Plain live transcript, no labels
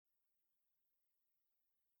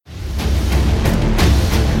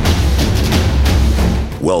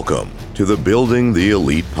Welcome to the Building the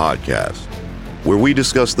Elite podcast, where we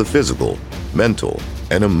discuss the physical, mental,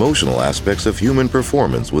 and emotional aspects of human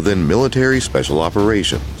performance within military special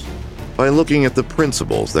operations by looking at the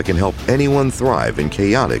principles that can help anyone thrive in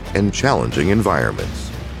chaotic and challenging environments.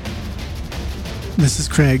 This is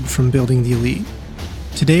Craig from Building the Elite.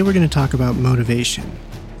 Today we're going to talk about motivation,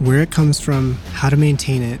 where it comes from, how to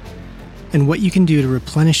maintain it, and what you can do to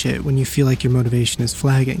replenish it when you feel like your motivation is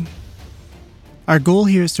flagging. Our goal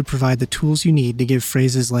here is to provide the tools you need to give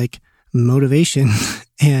phrases like motivation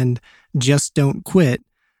and just don't quit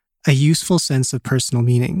a useful sense of personal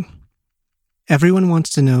meaning. Everyone wants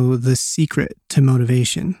to know the secret to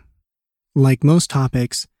motivation. Like most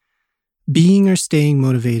topics, being or staying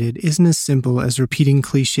motivated isn't as simple as repeating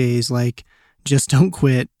cliches like just don't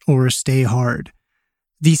quit or stay hard.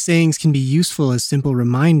 These sayings can be useful as simple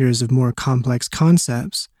reminders of more complex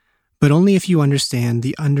concepts, but only if you understand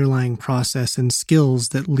the underlying process and skills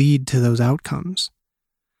that lead to those outcomes.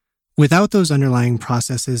 Without those underlying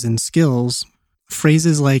processes and skills,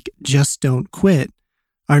 phrases like just don't quit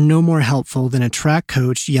are no more helpful than a track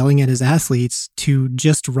coach yelling at his athletes to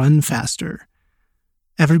just run faster.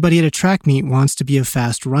 Everybody at a track meet wants to be a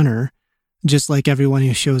fast runner, just like everyone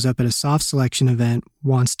who shows up at a soft selection event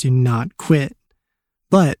wants to not quit.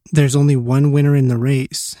 But there's only one winner in the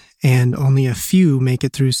race, and only a few make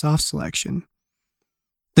it through soft selection.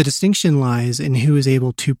 The distinction lies in who is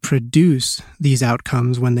able to produce these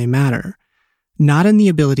outcomes when they matter, not in the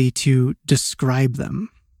ability to describe them.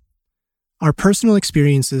 Our personal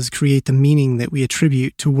experiences create the meaning that we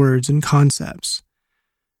attribute to words and concepts.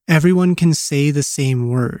 Everyone can say the same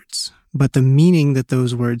words, but the meaning that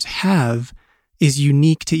those words have is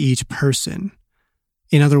unique to each person.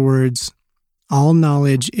 In other words, all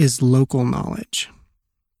knowledge is local knowledge.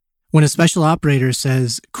 When a special operator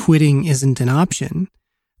says quitting isn't an option,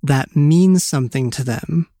 that means something to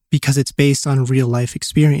them because it's based on real-life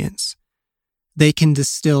experience. They can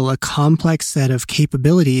distill a complex set of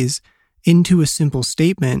capabilities into a simple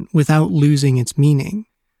statement without losing its meaning.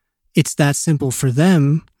 It's that simple for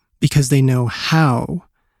them because they know how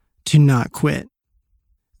to not quit.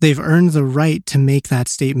 They've earned the right to make that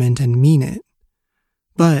statement and mean it.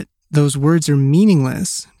 But those words are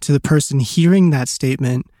meaningless to the person hearing that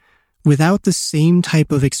statement without the same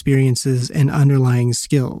type of experiences and underlying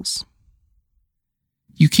skills.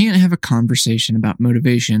 You can't have a conversation about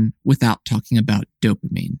motivation without talking about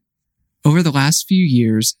dopamine. Over the last few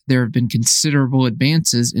years, there have been considerable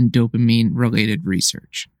advances in dopamine-related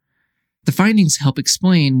research. The findings help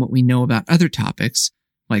explain what we know about other topics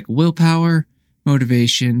like willpower,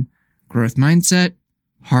 motivation, growth mindset,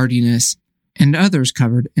 hardiness, and others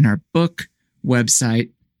covered in our book, website,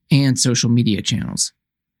 and social media channels.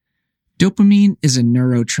 Dopamine is a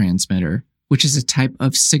neurotransmitter, which is a type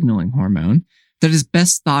of signaling hormone that is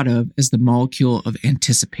best thought of as the molecule of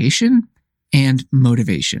anticipation and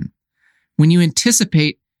motivation. When you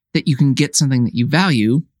anticipate that you can get something that you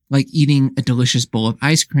value, like eating a delicious bowl of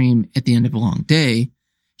ice cream at the end of a long day,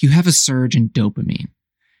 you have a surge in dopamine.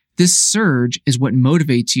 This surge is what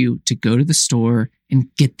motivates you to go to the store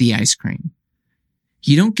and get the ice cream.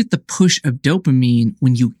 You don't get the push of dopamine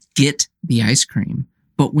when you get the ice cream,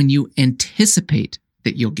 but when you anticipate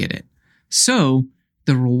that you'll get it. So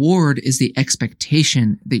the reward is the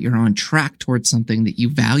expectation that you're on track towards something that you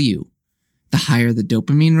value. The higher the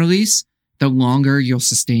dopamine release, the longer you'll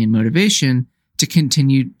sustain motivation to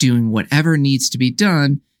continue doing whatever needs to be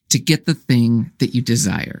done to get the thing that you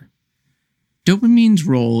desire. Dopamine's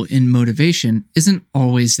role in motivation isn't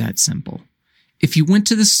always that simple. If you went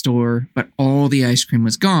to the store, but all the ice cream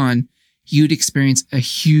was gone, you'd experience a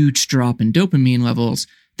huge drop in dopamine levels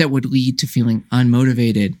that would lead to feeling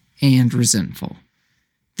unmotivated and resentful.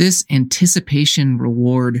 This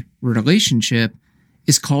anticipation-reward relationship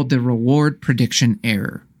is called the reward prediction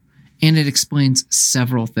error, and it explains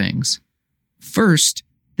several things. First,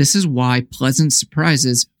 this is why pleasant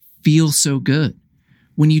surprises feel so good.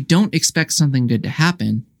 When you don't expect something good to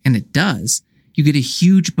happen, and it does, you get a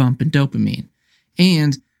huge bump in dopamine.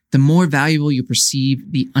 And the more valuable you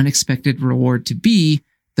perceive the unexpected reward to be,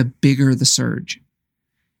 the bigger the surge.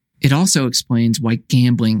 It also explains why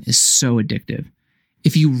gambling is so addictive.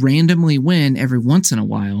 If you randomly win every once in a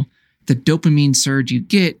while, the dopamine surge you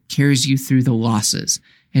get carries you through the losses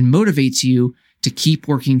and motivates you to keep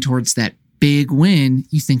working towards that big win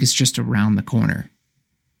you think is just around the corner.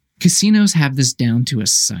 Casinos have this down to a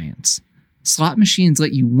science. Slot machines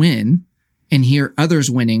let you win and hear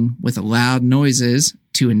others winning with loud noises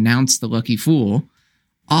to announce the lucky fool,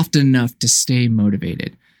 often enough to stay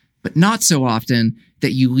motivated, but not so often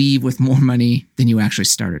that you leave with more money than you actually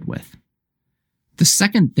started with. The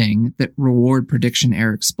second thing that reward prediction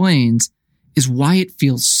error explains is why it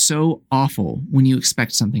feels so awful when you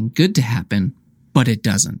expect something good to happen, but it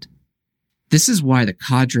doesn't. This is why the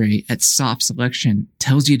cadre at soft selection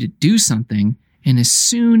tells you to do something, and as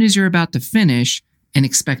soon as you're about to finish and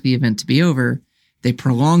expect the event to be over, they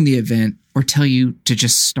prolong the event or tell you to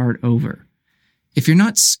just start over. If you're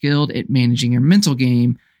not skilled at managing your mental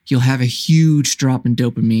game, you'll have a huge drop in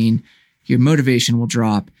dopamine, your motivation will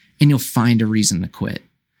drop, and you'll find a reason to quit.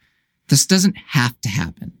 This doesn't have to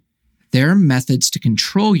happen. There are methods to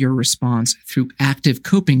control your response through active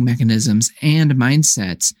coping mechanisms and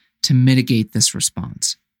mindsets to mitigate this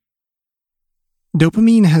response.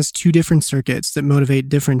 Dopamine has two different circuits that motivate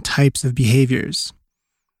different types of behaviors.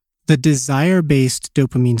 The desire-based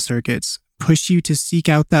dopamine circuits push you to seek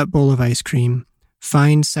out that bowl of ice cream,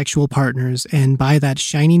 find sexual partners, and buy that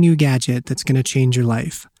shiny new gadget that's going to change your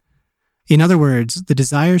life. In other words, the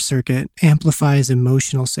desire circuit amplifies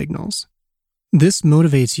emotional signals. This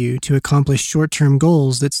motivates you to accomplish short-term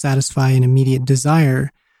goals that satisfy an immediate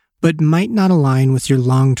desire, but might not align with your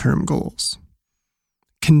long-term goals.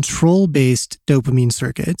 Control-based dopamine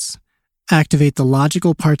circuits activate the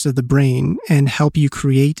logical parts of the brain and help you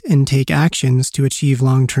create and take actions to achieve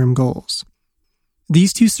long-term goals.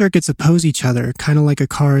 These two circuits oppose each other, kind of like a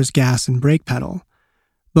car's gas and brake pedal.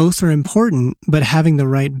 Both are important, but having the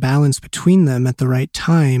right balance between them at the right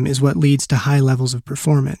time is what leads to high levels of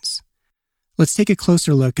performance. Let's take a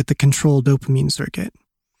closer look at the control dopamine circuit.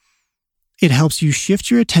 It helps you shift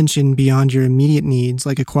your attention beyond your immediate needs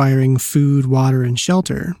like acquiring food, water, and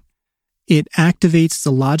shelter. It activates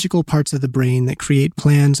the logical parts of the brain that create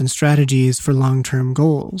plans and strategies for long-term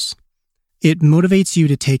goals. It motivates you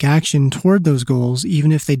to take action toward those goals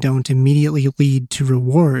even if they don't immediately lead to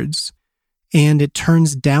rewards, and it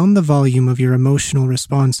turns down the volume of your emotional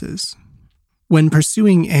responses. When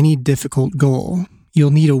pursuing any difficult goal,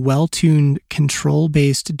 you'll need a well-tuned,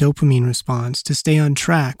 control-based dopamine response to stay on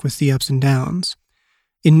track with the ups and downs.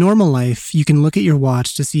 In normal life, you can look at your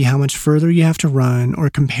watch to see how much further you have to run or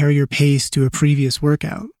compare your pace to a previous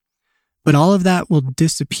workout. But all of that will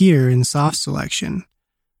disappear in soft selection.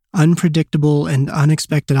 Unpredictable and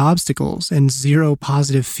unexpected obstacles and zero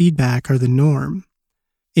positive feedback are the norm.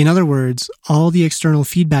 In other words, all the external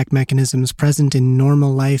feedback mechanisms present in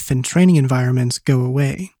normal life and training environments go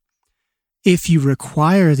away. If you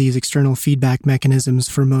require these external feedback mechanisms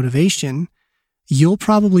for motivation, you'll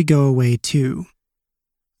probably go away too.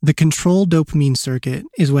 The control dopamine circuit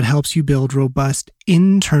is what helps you build robust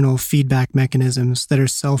internal feedback mechanisms that are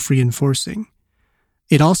self-reinforcing.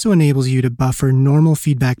 It also enables you to buffer normal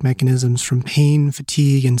feedback mechanisms from pain,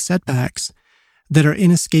 fatigue, and setbacks that are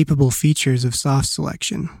inescapable features of soft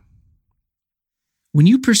selection. When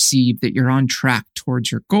you perceive that you're on track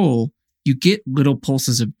towards your goal, you get little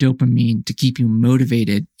pulses of dopamine to keep you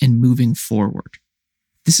motivated and moving forward.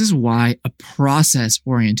 This is why a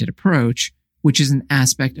process-oriented approach, which is an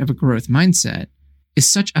aspect of a growth mindset, is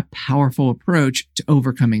such a powerful approach to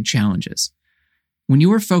overcoming challenges. When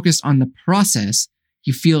you are focused on the process,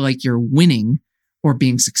 you feel like you're winning or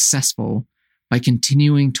being successful by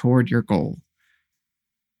continuing toward your goal.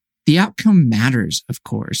 The outcome matters, of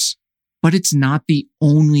course, but it's not the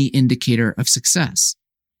only indicator of success.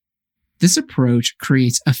 This approach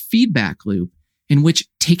creates a feedback loop in which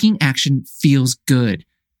taking action feels good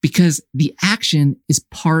because the action is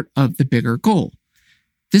part of the bigger goal.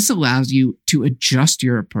 This allows you to adjust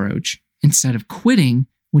your approach instead of quitting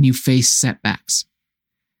when you face setbacks.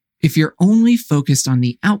 If you're only focused on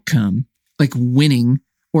the outcome, like winning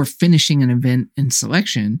or finishing an event in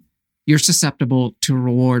selection, you're susceptible to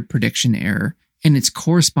reward prediction error and its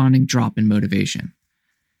corresponding drop in motivation.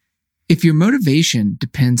 If your motivation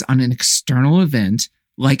depends on an external event,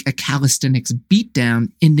 like a calisthenics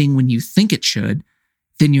beatdown ending when you think it should,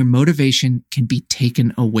 then your motivation can be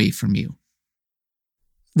taken away from you.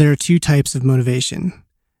 There are two types of motivation.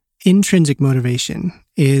 Intrinsic motivation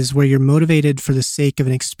is where you're motivated for the sake of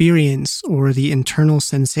an experience or the internal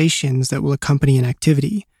sensations that will accompany an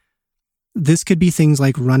activity. This could be things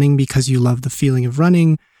like running because you love the feeling of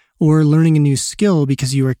running, or learning a new skill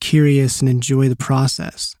because you are curious and enjoy the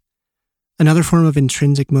process. Another form of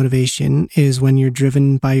intrinsic motivation is when you're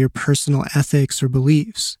driven by your personal ethics or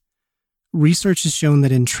beliefs. Research has shown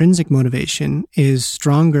that intrinsic motivation is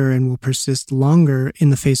stronger and will persist longer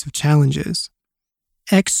in the face of challenges.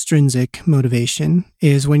 Extrinsic motivation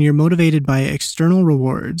is when you're motivated by external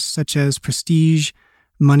rewards such as prestige,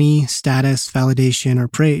 money, status, validation, or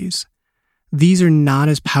praise. These are not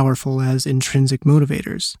as powerful as intrinsic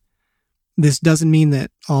motivators. This doesn't mean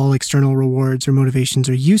that all external rewards or motivations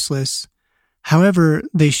are useless. However,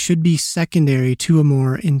 they should be secondary to a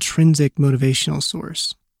more intrinsic motivational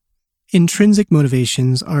source. Intrinsic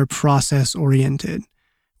motivations are process-oriented,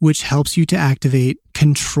 which helps you to activate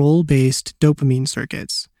control-based dopamine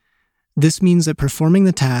circuits. This means that performing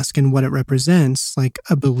the task and what it represents, like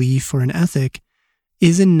a belief or an ethic,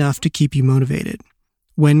 is enough to keep you motivated.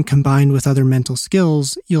 When combined with other mental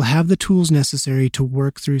skills, you'll have the tools necessary to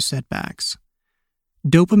work through setbacks.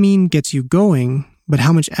 Dopamine gets you going, but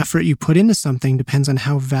how much effort you put into something depends on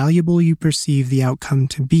how valuable you perceive the outcome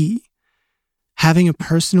to be. Having a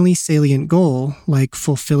personally salient goal, like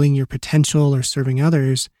fulfilling your potential or serving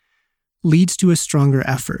others, leads to a stronger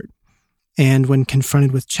effort. And when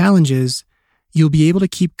confronted with challenges, you'll be able to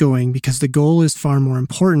keep going because the goal is far more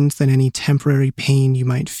important than any temporary pain you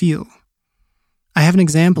might feel. I have an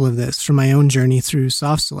example of this from my own journey through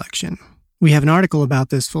soft selection. We have an article about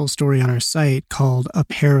this full story on our site called A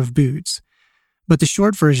Pair of Boots. But the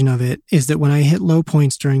short version of it is that when I hit low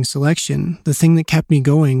points during selection, the thing that kept me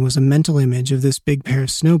going was a mental image of this big pair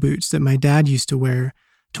of snow boots that my dad used to wear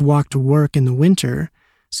to walk to work in the winter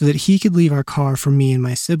so that he could leave our car for me and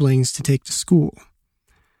my siblings to take to school.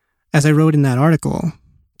 As I wrote in that article,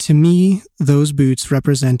 to me, those boots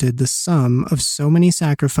represented the sum of so many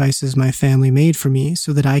sacrifices my family made for me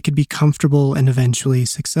so that I could be comfortable and eventually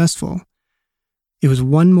successful. It was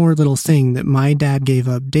one more little thing that my dad gave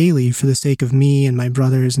up daily for the sake of me and my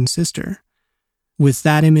brothers and sister. With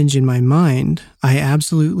that image in my mind, I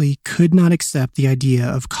absolutely could not accept the idea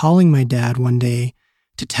of calling my dad one day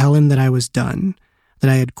to tell him that I was done, that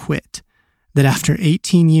I had quit, that after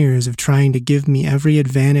 18 years of trying to give me every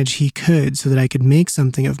advantage he could so that I could make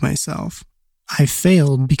something of myself, I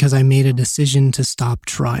failed because I made a decision to stop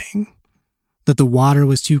trying. That the water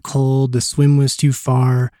was too cold, the swim was too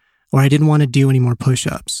far, or I didn't want to do any more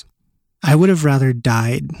push-ups. I would have rather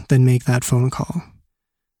died than make that phone call.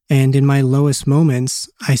 And in my lowest moments,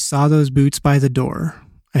 I saw those boots by the door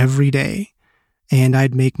every day, and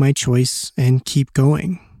I'd make my choice and keep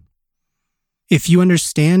going. If you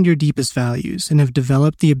understand your deepest values and have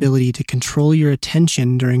developed the ability to control your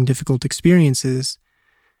attention during difficult experiences,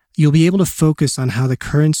 you'll be able to focus on how the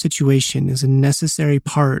current situation is a necessary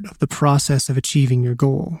part of the process of achieving your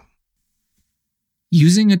goal.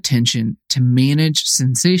 Using attention to manage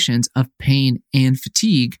sensations of pain and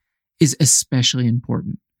fatigue is especially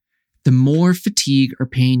important. The more fatigue or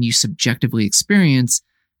pain you subjectively experience,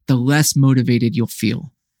 the less motivated you'll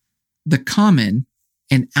feel. The common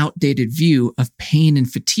and outdated view of pain and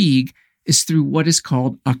fatigue is through what is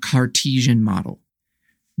called a Cartesian model.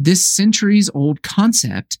 This centuries-old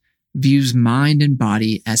concept views mind and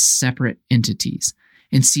body as separate entities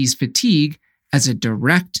and sees fatigue as a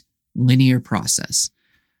direct, linear process,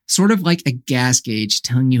 sort of like a gas gauge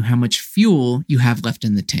telling you how much fuel you have left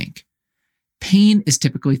in the tank. Pain is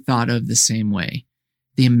typically thought of the same way.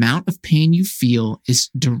 The amount of pain you feel is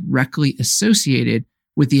directly associated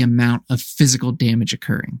with the amount of physical damage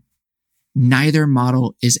occurring. Neither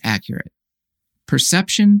model is accurate.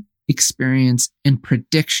 Perception, experience, and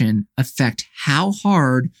prediction affect how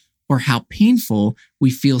hard or how painful we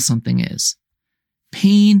feel something is.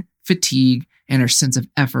 Pain, fatigue, and our sense of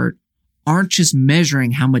effort aren't just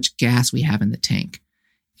measuring how much gas we have in the tank.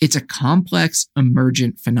 It's a complex,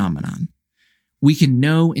 emergent phenomenon. We can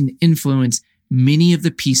know and influence many of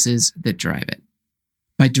the pieces that drive it.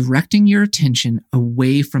 By directing your attention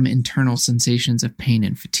away from internal sensations of pain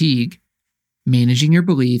and fatigue, managing your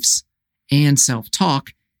beliefs and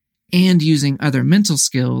self-talk, and using other mental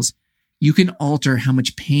skills, you can alter how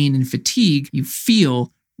much pain and fatigue you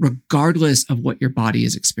feel regardless of what your body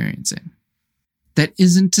is experiencing. That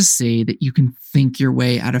isn't to say that you can think your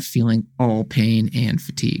way out of feeling all pain and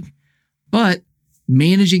fatigue, but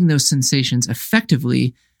managing those sensations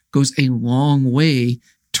effectively goes a long way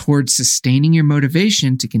towards sustaining your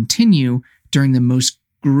motivation to continue during the most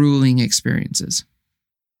grueling experiences.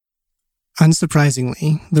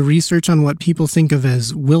 Unsurprisingly, the research on what people think of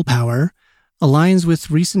as willpower aligns with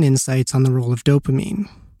recent insights on the role of dopamine.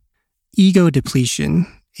 Ego depletion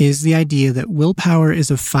is the idea that willpower is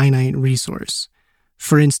a finite resource.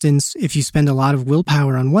 For instance, if you spend a lot of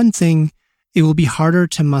willpower on one thing, it will be harder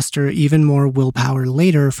to muster even more willpower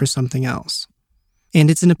later for something else. And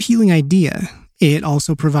it's an appealing idea. It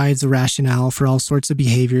also provides a rationale for all sorts of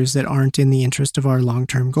behaviors that aren't in the interest of our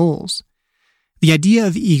long-term goals. The idea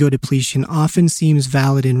of ego depletion often seems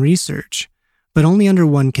valid in research, but only under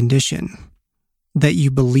one condition: that you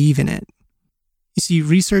believe in it. You see,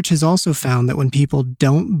 research has also found that when people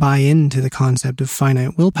don't buy into the concept of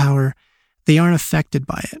finite willpower, they aren't affected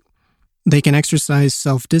by it. They can exercise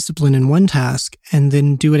self-discipline in one task and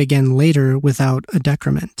then do it again later without a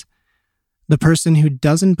decrement. The person who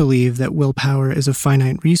doesn't believe that willpower is a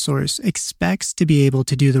finite resource expects to be able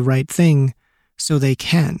to do the right thing so they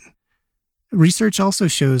can. Research also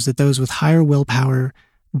shows that those with higher willpower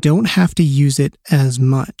don't have to use it as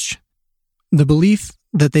much. The belief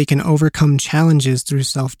that they can overcome challenges through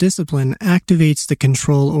self-discipline activates the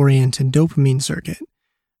control-oriented dopamine circuit.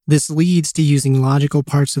 This leads to using logical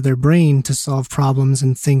parts of their brain to solve problems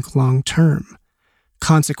and think long-term.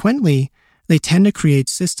 Consequently, they tend to create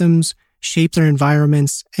systems, shape their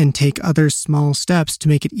environments, and take other small steps to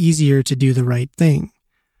make it easier to do the right thing.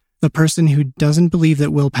 The person who doesn't believe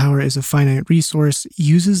that willpower is a finite resource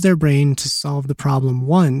uses their brain to solve the problem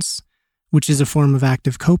once, which is a form of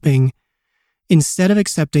active coping, instead of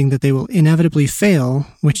accepting that they will inevitably fail,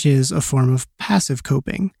 which is a form of passive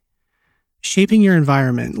coping. Shaping your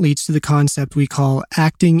environment leads to the concept we call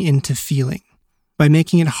acting into feeling. By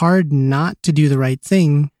making it hard not to do the right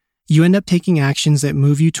thing, you end up taking actions that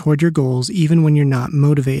move you toward your goals even when you're not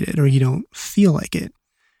motivated or you don't feel like it.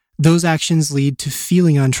 Those actions lead to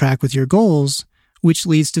feeling on track with your goals, which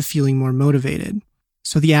leads to feeling more motivated.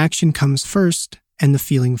 So the action comes first and the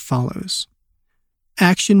feeling follows.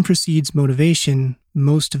 Action precedes motivation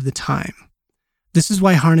most of the time. This is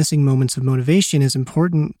why harnessing moments of motivation is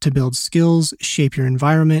important to build skills, shape your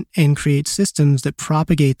environment, and create systems that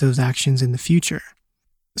propagate those actions in the future.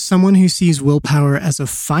 Someone who sees willpower as a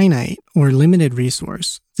finite or limited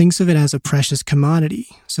resource thinks of it as a precious commodity,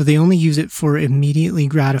 so they only use it for immediately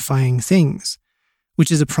gratifying things, which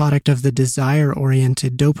is a product of the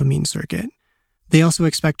desire-oriented dopamine circuit. They also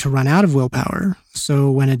expect to run out of willpower, so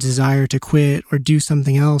when a desire to quit or do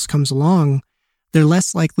something else comes along, they're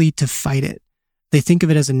less likely to fight it. They think of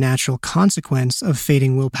it as a natural consequence of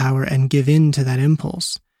fading willpower and give in to that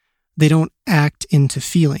impulse. They don't act into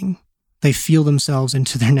feeling. They feel themselves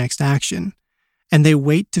into their next action. And they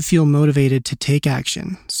wait to feel motivated to take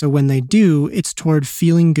action. So when they do, it's toward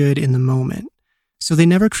feeling good in the moment. So they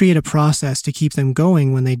never create a process to keep them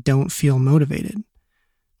going when they don't feel motivated.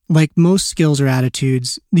 Like most skills or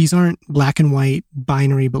attitudes, these aren't black and white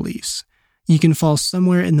binary beliefs. You can fall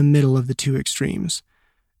somewhere in the middle of the two extremes.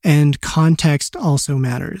 And context also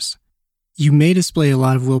matters. You may display a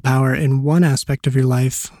lot of willpower in one aspect of your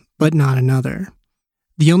life, but not another.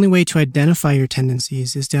 The only way to identify your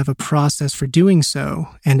tendencies is to have a process for doing so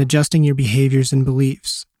and adjusting your behaviors and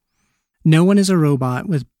beliefs. No one is a robot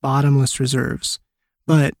with bottomless reserves,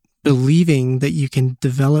 but believing that you can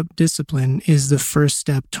develop discipline is the first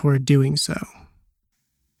step toward doing so.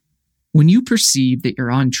 When you perceive that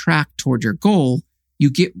you're on track toward your goal,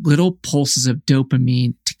 you get little pulses of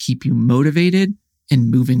dopamine to keep you motivated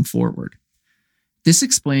and moving forward. This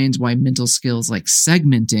explains why mental skills like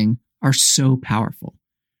segmenting are so powerful.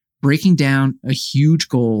 Breaking down a huge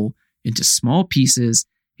goal into small pieces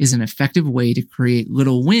is an effective way to create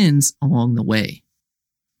little wins along the way.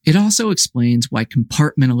 It also explains why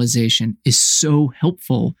compartmentalization is so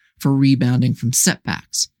helpful for rebounding from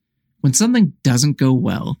setbacks. When something doesn't go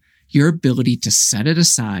well, your ability to set it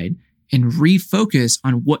aside and refocus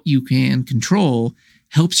on what you can control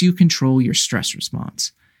helps you control your stress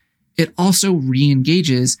response. It also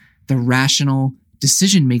re-engages the rational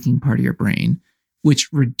decision-making part of your brain, which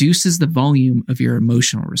reduces the volume of your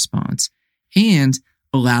emotional response and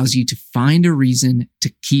allows you to find a reason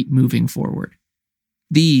to keep moving forward.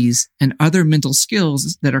 These and other mental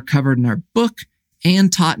skills that are covered in our book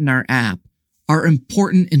and taught in our app are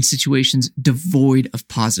important in situations devoid of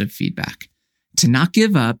positive feedback. To not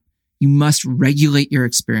give up, you must regulate your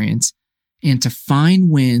experience and to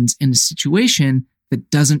find wins in a situation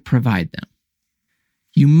that doesn't provide them.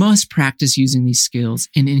 You must practice using these skills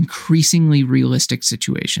in increasingly realistic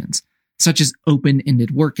situations, such as open-ended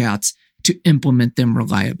workouts, to implement them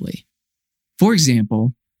reliably. For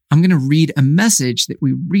example, I'm going to read a message that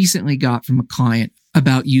we recently got from a client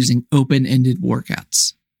about using open-ended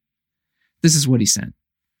workouts. This is what he sent.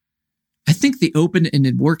 I think the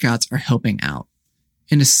open-ended workouts are helping out.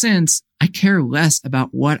 In a sense, I care less about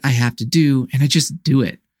what I have to do and I just do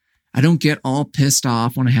it. I don't get all pissed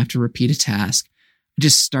off when I have to repeat a task. I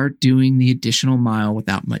just start doing the additional mile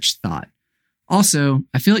without much thought. Also,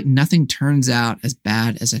 I feel like nothing turns out as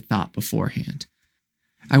bad as I thought beforehand.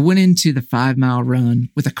 I went into the 5-mile run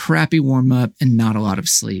with a crappy warm-up and not a lot of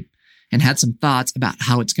sleep, and had some thoughts about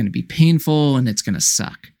how it's going to be painful and it's going to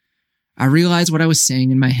suck. I realized what I was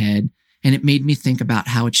saying in my head, and it made me think about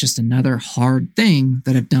how it's just another hard thing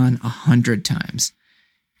that I've done 100 times.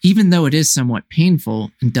 Even though it is somewhat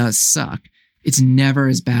painful and does suck, it's never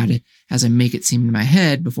as bad as I make it seem in my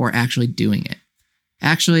head before actually doing it.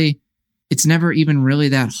 Actually, it's never even really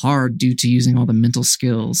that hard due to using all the mental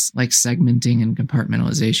skills like segmenting and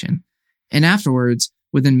compartmentalization. And afterwards,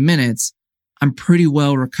 within minutes, I'm pretty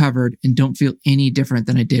well recovered and don't feel any different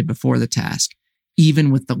than I did before the task,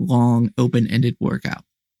 even with the long, open-ended workout.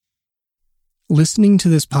 Listening to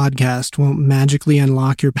this podcast won't magically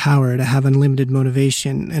unlock your power to have unlimited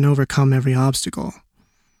motivation and overcome every obstacle.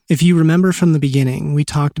 If you remember from the beginning, we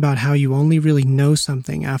talked about how you only really know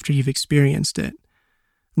something after you've experienced it.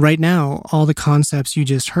 Right now, all the concepts you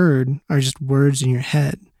just heard are just words in your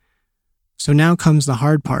head. So now comes the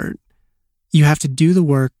hard part. You have to do the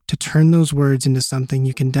work to turn those words into something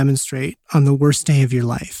you can demonstrate on the worst day of your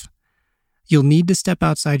life. You'll need to step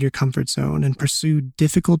outside your comfort zone and pursue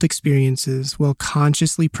difficult experiences while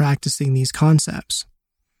consciously practicing these concepts.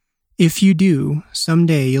 If you do,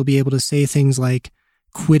 someday you'll be able to say things like,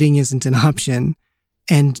 quitting isn't an option,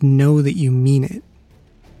 and know that you mean it.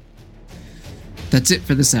 That's it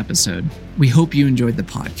for this episode. We hope you enjoyed the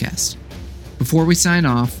podcast. Before we sign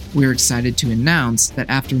off, we're excited to announce that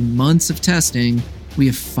after months of testing, we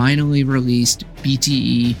have finally released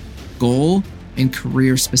BTE goal and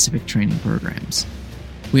career-specific training programs.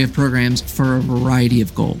 We have programs for a variety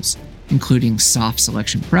of goals, including soft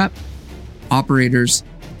selection prep, operators,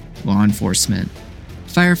 law enforcement,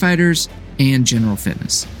 firefighters, and general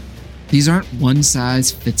fitness. These aren't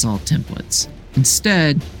one-size-fits-all templates.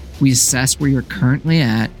 Instead, we assess where you're currently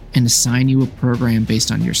at and assign you a program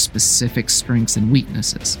based on your specific strengths and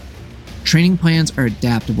weaknesses. Training plans are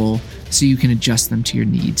adaptable so you can adjust them to your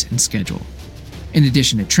needs and schedule. In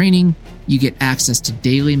addition to training, you get access to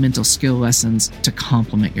daily mental skill lessons to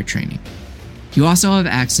complement your training. You also have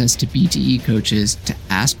access to BTE coaches to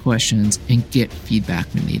ask questions and get feedback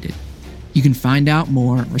when needed. You can find out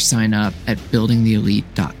more or sign up at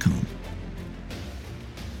buildingtheelite.com.